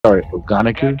Sorry,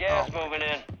 Oganaku? Gas moving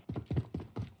in.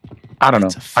 I don't know.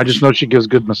 I just know she gives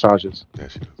good massages. Yeah,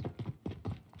 she does.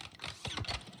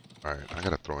 Alright, I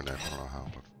gotta throw in that. I don't know how.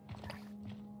 But...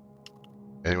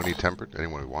 Anyone need tempered?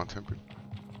 Anyone want tempered?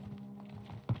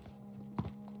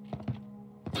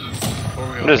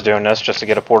 I'm just doing this just to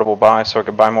get a portable buy so I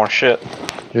can buy more shit.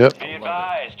 Yep. Be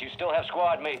advised, you still have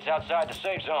squad mates outside the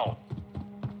safe zone.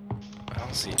 I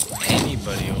don't see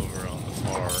anybody over on the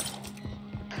far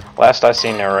Last I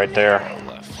seen, they're right there.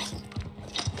 left.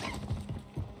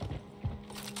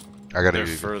 I gotta They're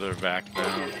use further back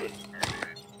now.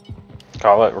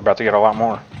 Call it. We're about to get a lot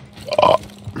more.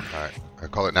 Alright, I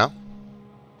call it now?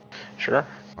 Sure.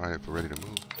 Alright, if we're ready to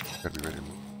move. Gotta be ready to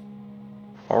move.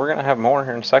 Well, we're gonna have more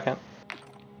here in a second.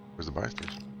 Where's the buy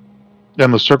station?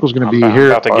 Then the circle's gonna be I'm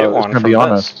here. about to get It's one gonna be from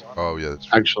on this. us. Oh, yeah, that's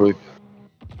true. Actually, Do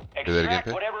that again, Extract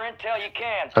Pete? whatever intel you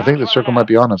can. I think the circle might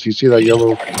be on us. You see that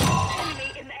yellow?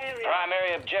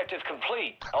 Primary objective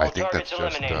complete. All I think that's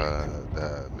targets just eliminated.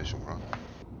 the mission run.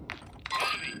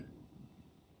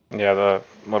 Yeah, the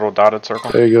little dotted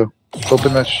circle. There you go.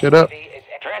 Open that shit up.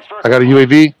 Transfer. I got a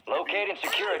UAV. Locate and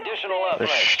secure additional There's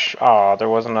uplink. oh, there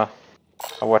wasn't a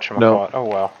whatchamacallit. Oh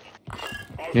well.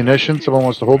 Munition. Someone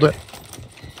wants to hold it.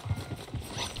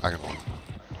 I can hold it.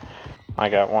 I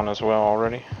got one as well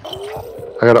already.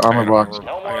 I got an armor box.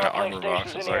 No I more got an uplink armor box.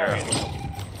 stations It's in the like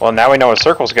area. Well, now we know where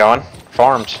circle's going.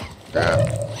 Farms.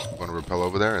 Yeah. Wanna rappel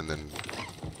over there and then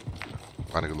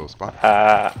find a good little spot?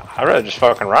 I'd rather just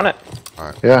fucking run it.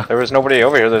 Yeah. There was nobody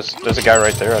over here. There's a guy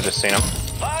right there. I just seen him.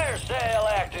 Fire sale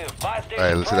active. Buy station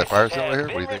Alright, let's see that fire prices sale right have here.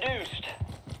 What do you been think? reduced.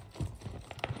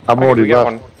 I'm We already got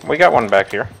left. one. We got one back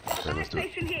here. Okay, let's do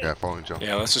it. Yeah, following Joe.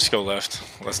 Yeah, let's just go left.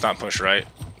 Let's not push right.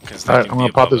 Because Alright, I'm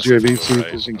gonna pop this UAV too,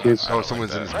 just in case. Oh,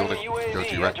 someone's in this building. Friendly Go to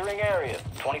UAV you, right? entering area.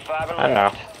 25 and I know.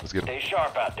 left. Let's get him. Stay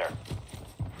sharp out there.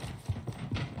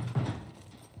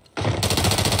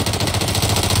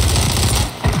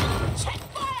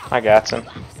 I got him.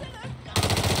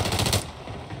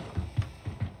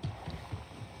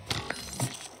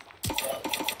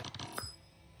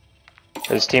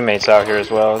 His teammates out here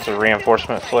as well. It's a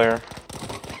reinforcement flare.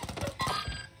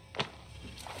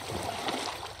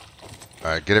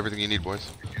 Alright, get everything you need,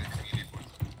 boys.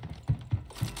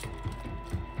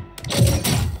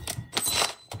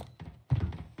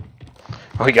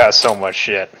 We got so much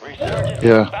shit. Resurgence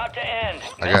Yeah. is about to end.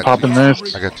 Popping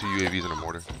this. I got 2 UAVs and a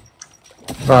mortar.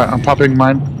 Alright, I'm popping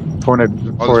mine for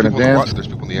an Oh, there's advance. people in the water. There's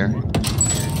people in the air.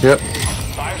 Yep.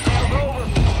 Fire sale's over.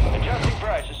 Adjusting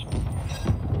prices.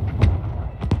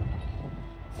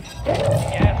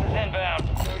 Gas is inbound.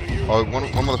 Oh, one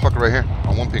motherfucker right here.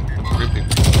 On one ping. Green ping.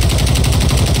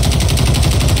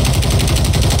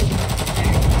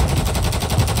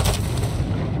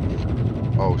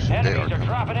 Oh shit, they are Enemies are coming.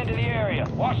 dropping into the area.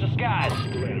 Watch the skies.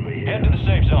 Head to the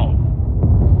safe zone.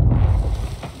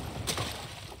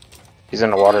 He's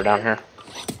in the water down here.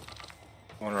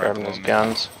 One right Grabbing below his me.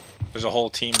 guns. There's a whole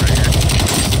team right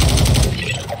here.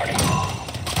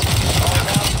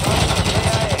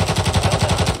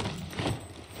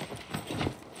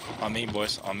 On me,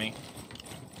 boys. On me.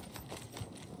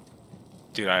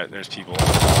 Dude, there's people.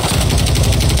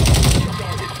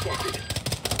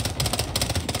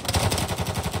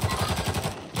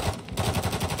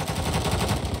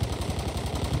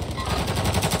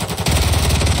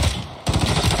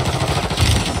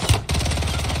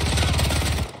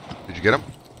 Did you get him?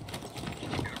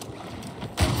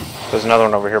 There's another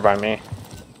one over here by me.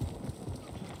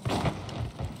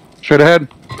 Straight ahead.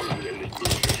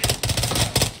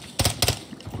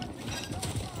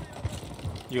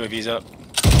 UAV's up.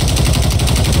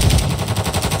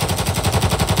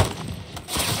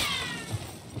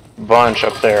 Bunch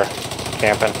up there.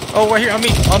 Camping. Oh, right here. On me.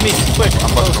 On me. Quick. I'm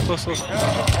close. Has closed.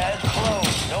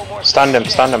 No more Stunned him,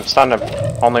 stunned him, stunned him.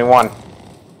 Only one.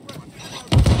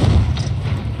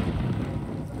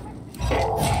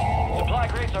 supply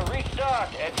crates are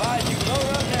restocked. Advise you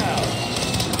load up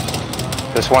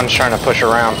now. This one's trying to push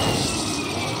around.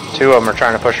 Two of them are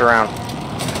trying to push around.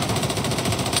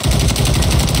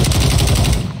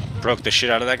 Broke the shit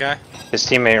out of that guy. His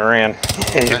teammate ran.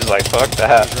 He was like, fuck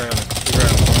that. He's right on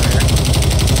the corner here.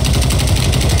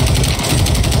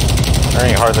 There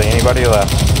ain't hardly anybody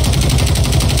left.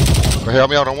 Hey, help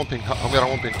me out on one ping. Help me out on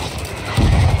one ping.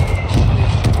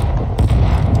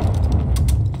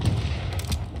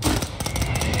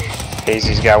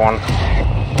 Hazy's got one.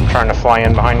 Trying to fly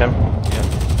in behind him.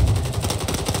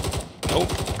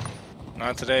 Nope.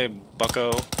 Not today,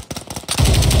 bucko.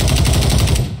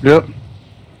 Yep.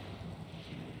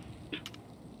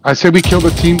 I say we kill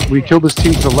the team. We kill this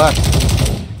team to the left,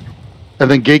 and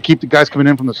then gatekeep the guys coming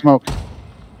in from the smoke.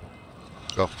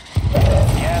 Go.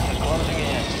 Gas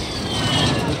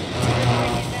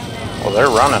they're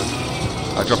running.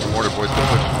 I dropped a mortar, boys. Go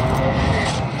push.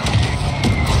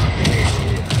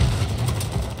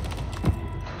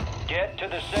 Get to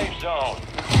the safe zone.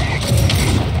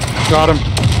 Got him.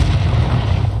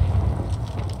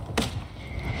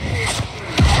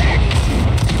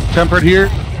 Tempered here.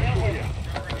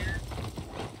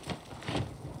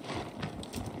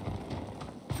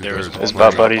 There was His one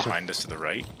butt buddies. behind us to the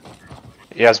right.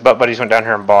 Yeah, his butt buddies went down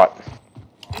here and bought.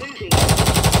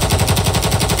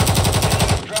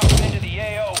 Drop into the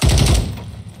AO.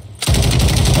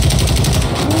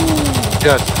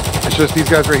 Yes. It's just these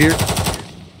guys right here.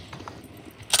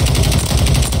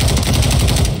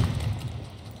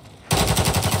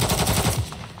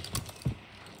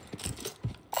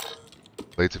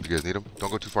 Plates if you guys need them.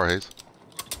 Don't go too far, Hayes.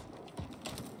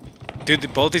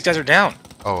 Dude, both these guys are down.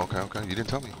 Oh, okay, okay. You didn't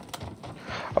tell me.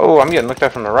 Oh, I'm getting looked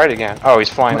at from the right again. Oh, he's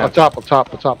flying Up up. top, up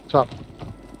top, up top, up top.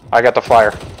 I got the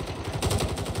flyer.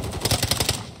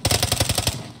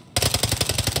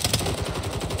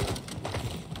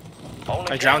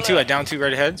 Only I downed two. I left. downed two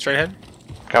right ahead. Straight ahead.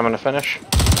 Coming to finish.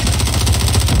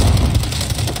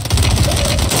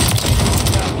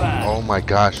 Oh my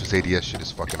gosh, this ADS shit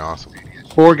is fucking awesome.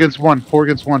 4 against 1. 4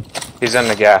 against 1. He's in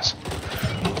the gas.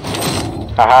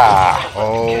 Haha.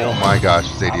 Oh my gosh,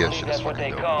 this ADS shit is That's what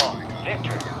they fucking dope. call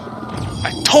victory.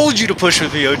 I told you to push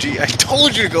with me, OG. I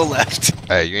told you to go left.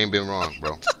 Hey, you ain't been wrong,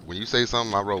 bro. When you say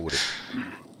something, I roll with it.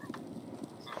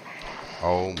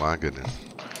 Oh my goodness.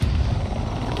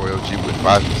 Your boy OG with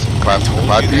 5 pieces.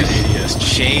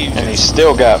 Yes, change. And he's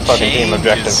still got fucking team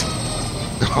objective.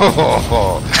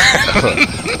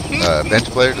 Bench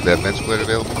player? Did they have bench player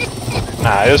available?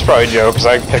 Nah, it was probably Joe, because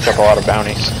I picked up a lot of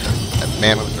bounties.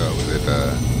 Man of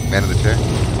man of the chair?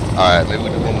 Alright, maybe we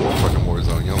do one more fucking war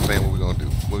zone. You know what I'm saying? What we gonna do?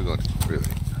 What we gonna do? Really?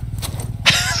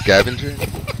 Scavenger?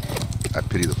 I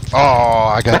pity the.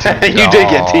 Oh, I got team. You did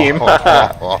get team.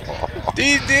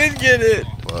 He did get it.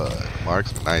 But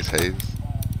Mark's nice, Hayes.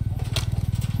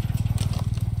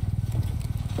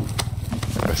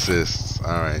 Assists.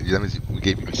 Alright, yeah, that means we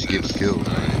gave us kills.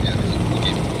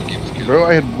 Bro,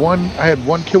 I had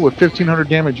one kill with 1,500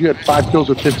 damage. You had 5 kills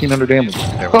with 1,500 damage.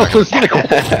 Yeah, I was like, I'm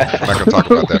not gonna talk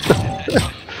about that.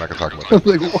 I'm not gonna talk about I was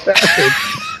that. like, what happened?